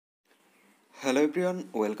Hello everyone,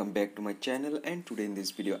 welcome back to my channel, and today in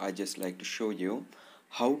this video I just like to show you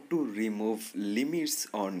how to remove limits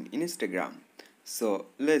on Instagram. So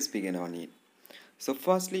let's begin on it. So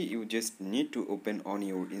firstly, you just need to open on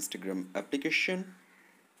your Instagram application.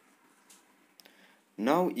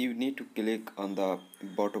 Now you need to click on the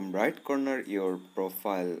bottom right corner your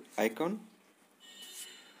profile icon.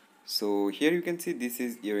 So here you can see this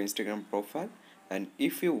is your Instagram profile, and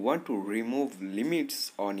if you want to remove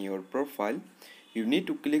limits on your profile, you need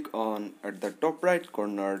to click on at the top right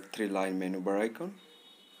corner three-line menu bar icon.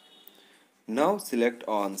 Now select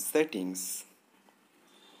on settings.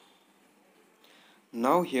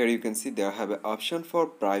 Now here you can see there have an option for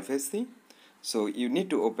privacy, so you need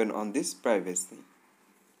to open on this privacy.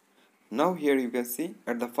 Now here you can see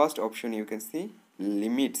at the first option you can see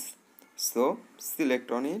limits, so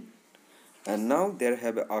select on it, and now there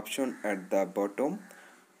have an option at the bottom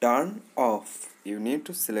turn off. You need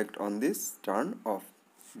to select on this turn off.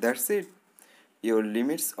 That's it, your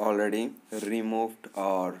limits already removed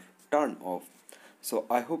or turned off. So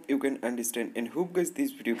I hope you can understand and hope guys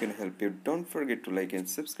this video can help you. Don't forget to like and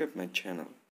subscribe my channel.